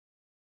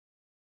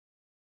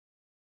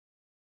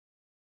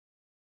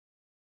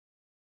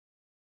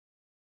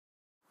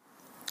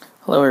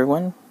Hello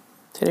everyone,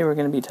 today we're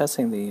going to be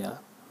testing the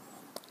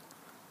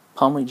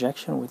palm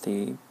rejection with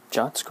the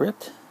Jot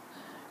Script.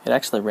 It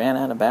actually ran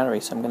out of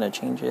battery, so I'm going to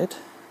change it.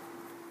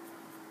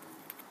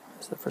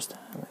 This is the first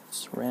time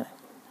it's ran. It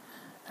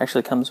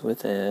actually comes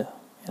with a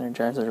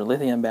Energizer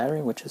lithium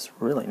battery, which is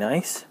really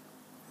nice.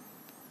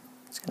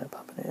 Just going to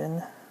pop it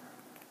in.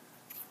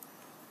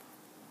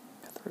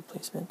 Got the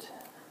replacement.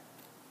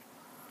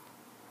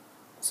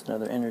 It's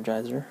another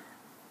Energizer.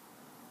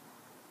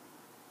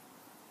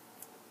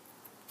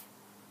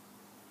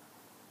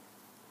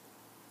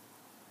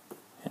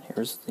 And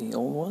here's the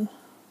old one.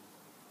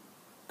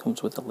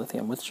 Comes with the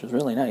lithium, which is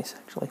really nice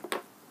actually.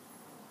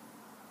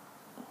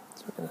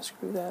 So we're going to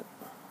screw that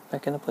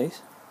back into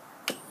place.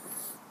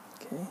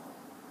 Okay.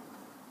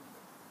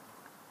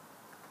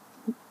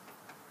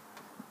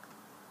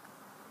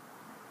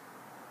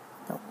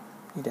 Oh,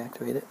 need to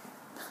activate it.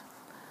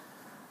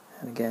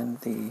 And again,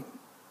 the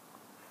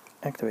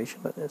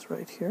activation button is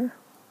right here.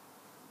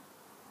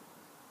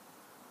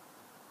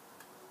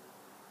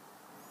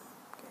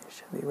 Okay, it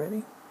should be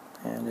ready.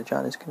 And the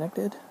Jot is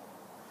connected.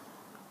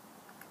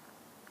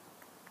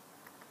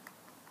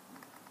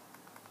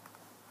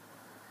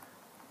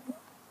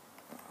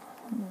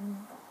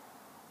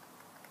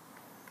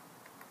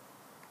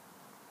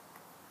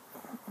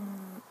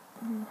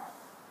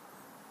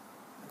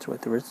 So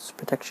with the wrist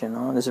protection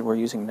on, this is we're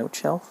using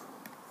Noteshelf.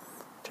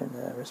 Turn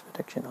the wrist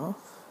protection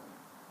off.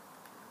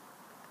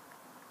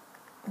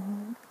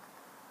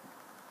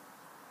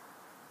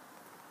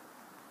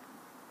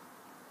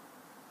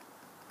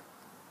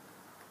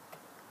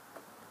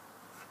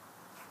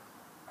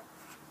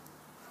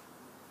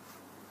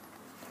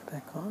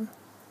 Back on.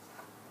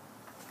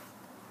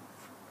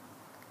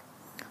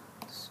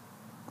 Let's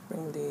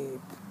bring the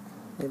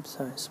nib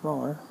size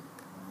smaller.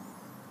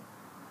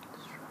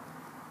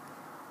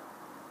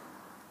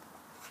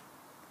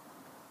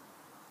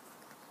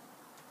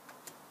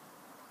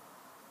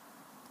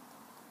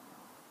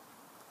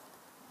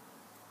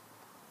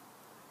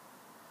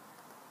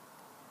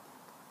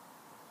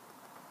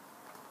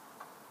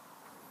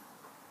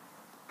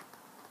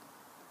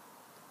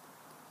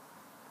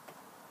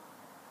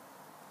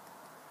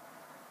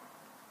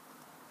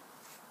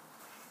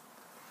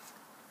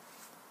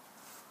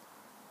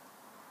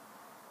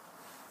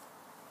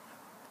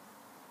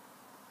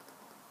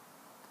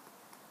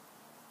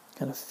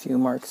 Got a few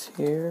marks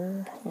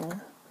here,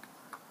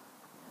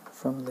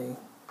 from the,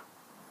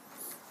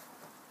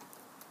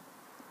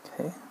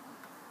 okay.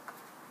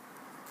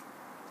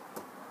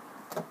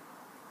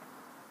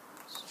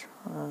 Let's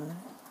try.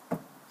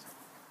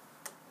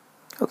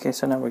 Okay,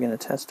 so now we're going to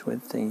test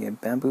with the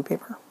bamboo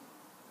paper.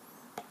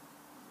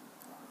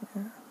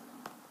 Here.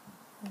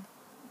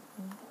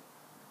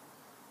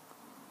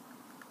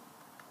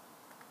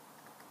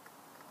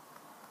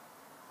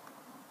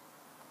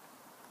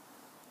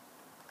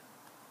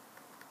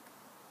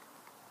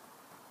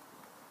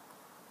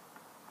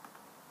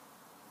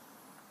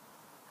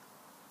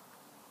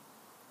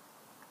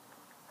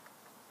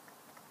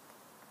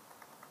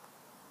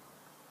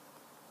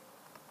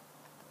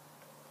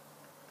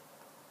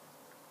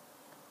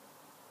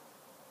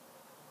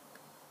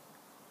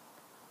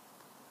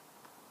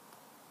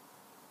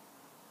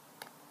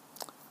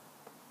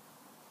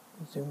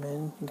 Zoom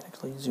in. You can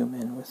actually zoom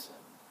in with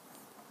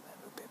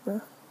bamboo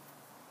paper.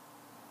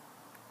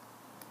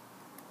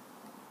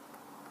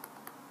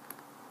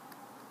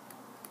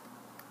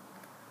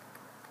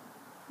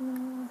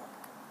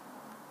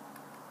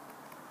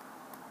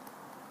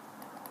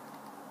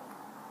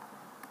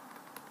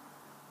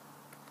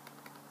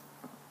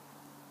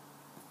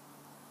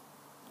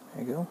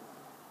 There you go.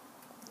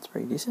 It's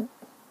pretty decent.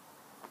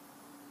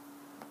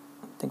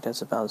 I think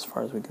that's about as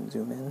far as we can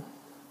zoom in.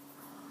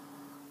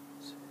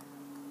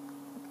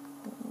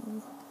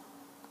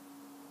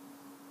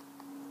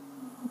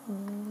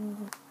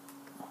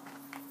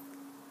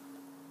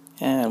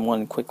 And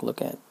one quick look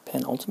at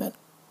Penultimate.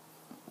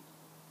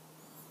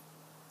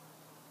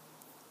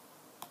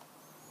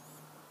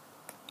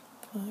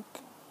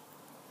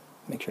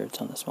 Make sure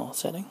it's on the small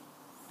setting.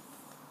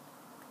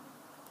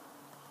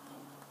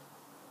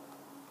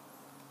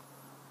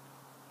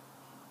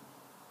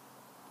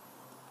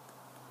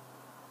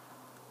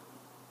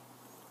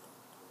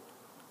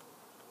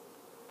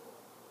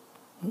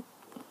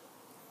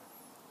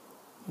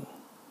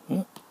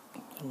 Got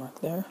a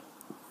mark there.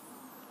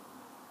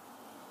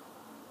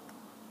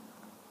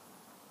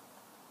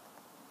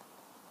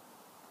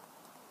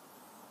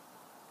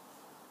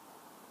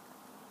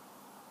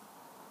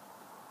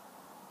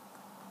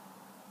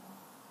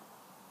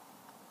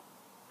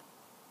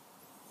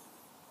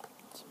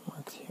 Some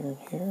marks here and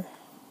here.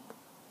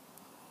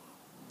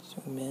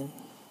 Zoom in.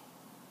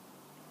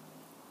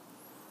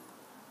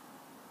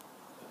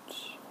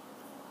 Oops.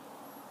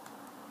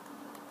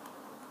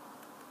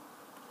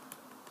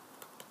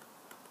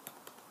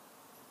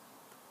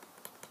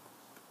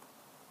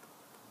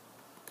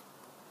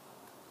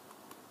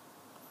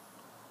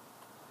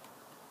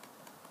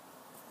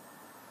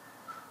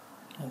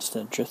 That's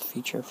the drift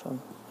feature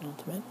from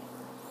Penultimate.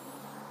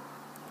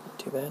 Not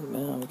too bad.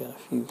 Now we got a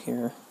few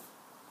here.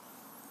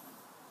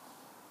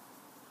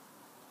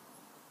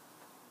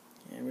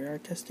 are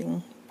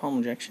testing palm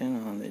rejection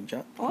on the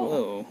Jot. Oh,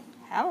 whoa!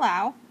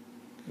 hello.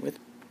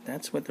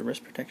 That's with the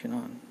wrist protection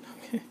on.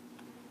 Okay.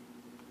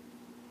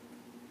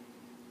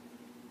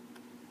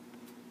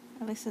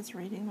 At least it's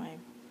reading my.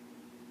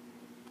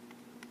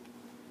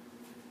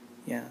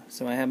 Yeah.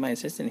 So I have my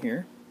assistant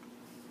here,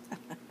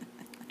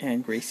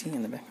 and Gracie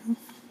in the background.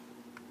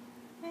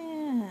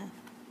 Yeah.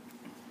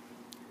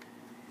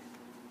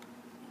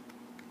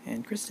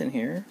 And Kristen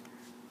here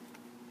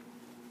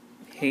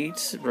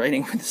hates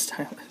writing with the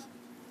stylus.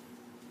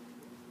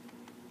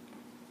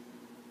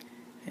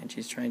 And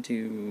she's trying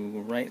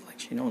to write like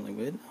she normally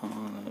would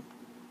on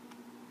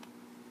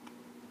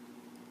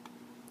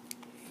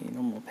a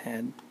normal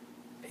pad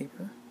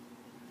paper.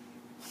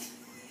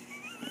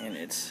 And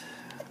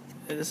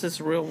this is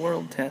a real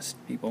world test,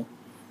 people.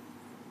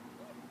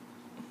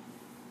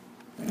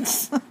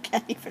 I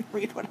can't even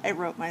read what I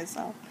wrote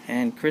myself.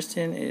 And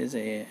Kristen is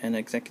an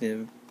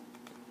executive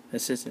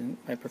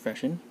assistant by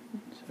profession,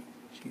 so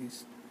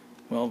she's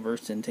well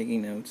versed in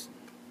taking notes.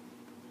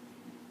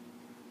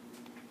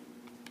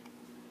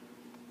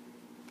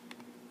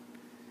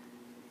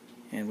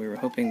 And we were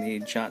hoping the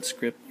Jot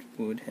Script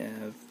would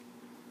have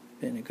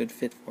been a good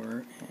fit for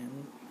her,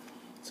 and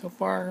so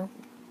far,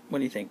 what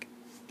do you think?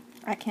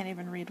 I can't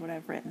even read what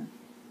I've written.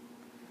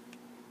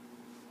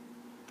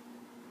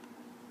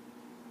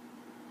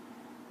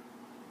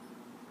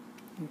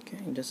 Okay,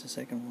 in just a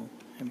second we'll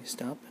have you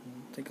stop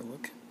and take a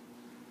look.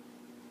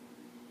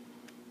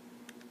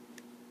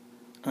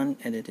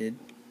 Unedited.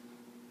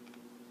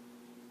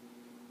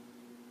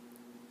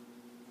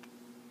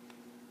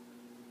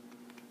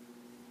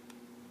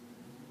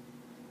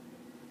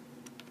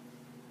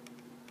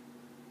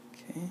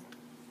 Okay.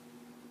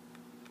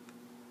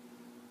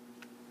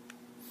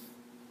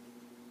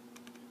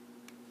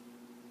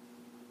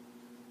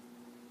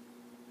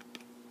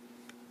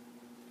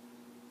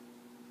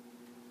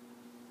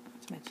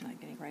 Not to mention I'm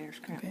getting writer's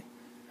cramp. Okay.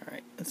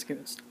 Alright, let's give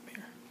it a stop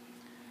here.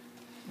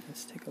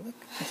 Let's take a look.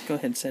 Let's go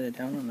ahead and set it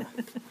down on the...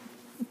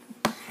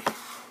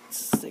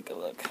 Let's take a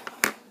look.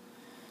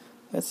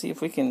 Let's see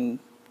if we can...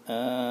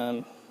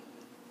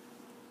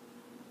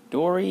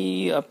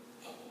 Dory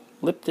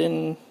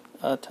Lipton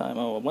a time.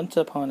 Oh, once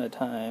upon a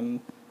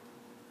time.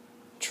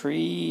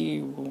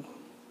 Tree...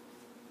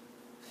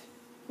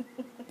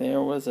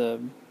 There was a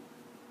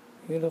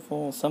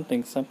beautiful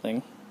something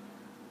something.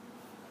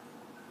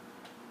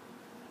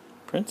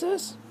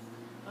 Princess?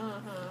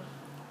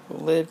 Who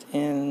lived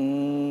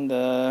in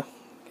the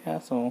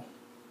castle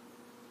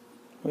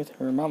with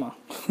her mama.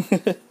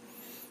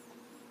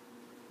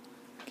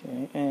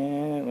 Okay,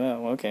 and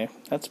well, okay,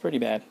 that's pretty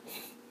bad.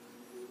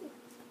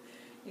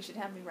 You should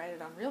have me write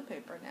it on real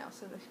paper now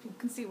so that you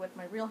can see what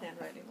my real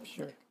handwriting looks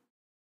like.